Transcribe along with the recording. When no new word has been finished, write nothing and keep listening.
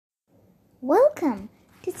Welcome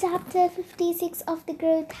to Chapter 56 of the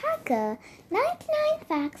Growth Hacker, 99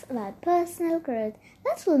 Facts about Personal Growth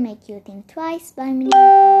that will make you think twice by Millie.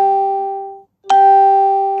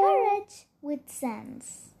 Courage with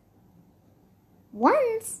Sense.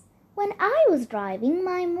 Once, when I was driving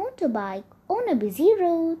my motorbike on a busy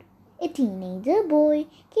road, a teenager boy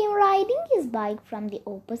came riding his bike from the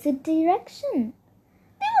opposite direction.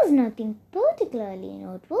 There was nothing particularly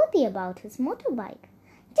noteworthy about his motorbike.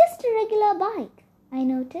 Just a regular bike, I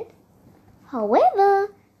noted.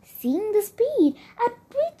 However, seeing the speed at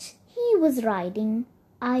which he was riding,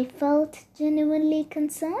 I felt genuinely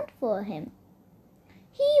concerned for him.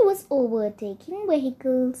 He was overtaking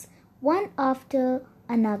vehicles one after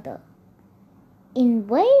another, in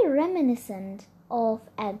way reminiscent of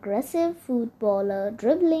aggressive footballer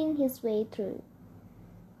dribbling his way through.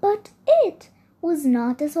 But it was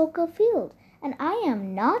not a soccer field, and I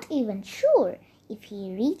am not even sure if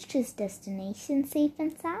he reached his destination safe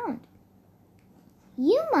and sound.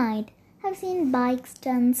 You might have seen bike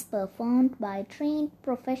stunts performed by trained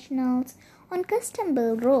professionals on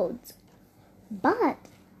custom-built roads. But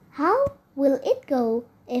how will it go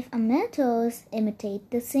if amateurs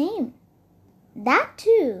imitate the same? That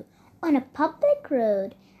too, on a public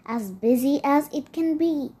road as busy as it can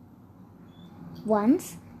be.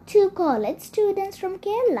 Once, two college students from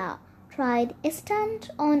Kerala tried a stunt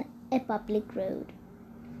on a public road,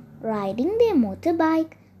 riding their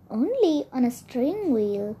motorbike only on a steering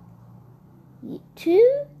wheel.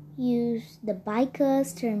 To use the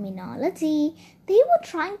bikers' terminology, they were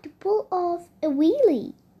trying to pull off a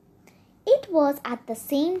wheelie. It was at the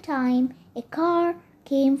same time a car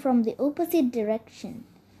came from the opposite direction.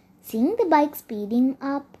 Seeing the bike speeding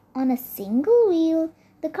up on a single wheel,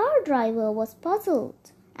 the car driver was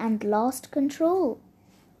puzzled and lost control.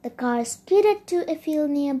 The car skidded to a field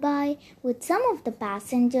nearby, with some of the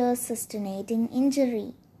passengers sustaining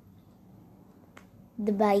injury.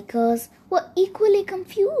 The bikers were equally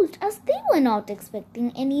confused as they were not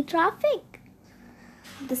expecting any traffic.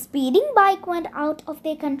 The speeding bike went out of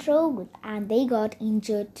their control and they got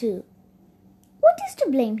injured too. What is to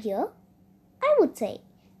blame here? I would say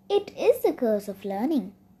it is the curse of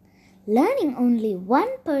learning. Learning only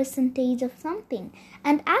 1% of something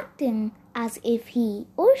and acting as if he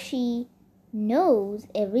or she knows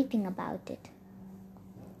everything about it.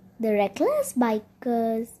 The reckless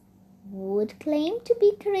bikers would claim to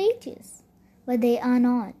be courageous, but they are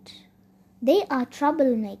not. They are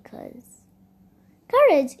troublemakers.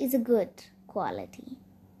 Courage is a good quality,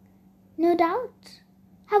 no doubt.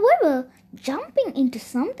 However, jumping into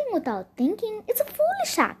something without thinking is a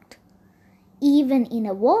foolish act. Even in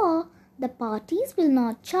a war, the parties will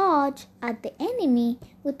not charge at the enemy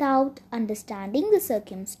without understanding the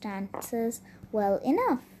circumstances well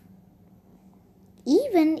enough,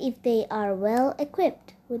 even if they are well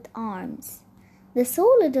equipped with arms. The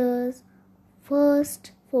soldiers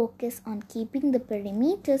first focus on keeping the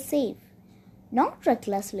perimeter safe, not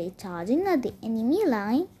recklessly charging at the enemy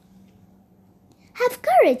line. Have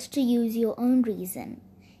courage to use your own reason.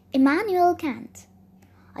 Immanuel Kant.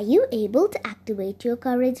 Are you able to activate your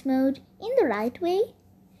courage mode in the right way,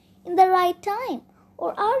 in the right time?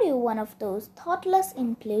 Or are you one of those thoughtless,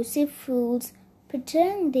 impulsive fools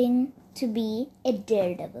pretending to be a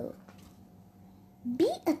daredevil? Be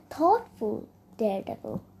a thoughtful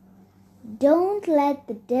daredevil. Don't let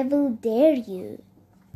the devil dare you.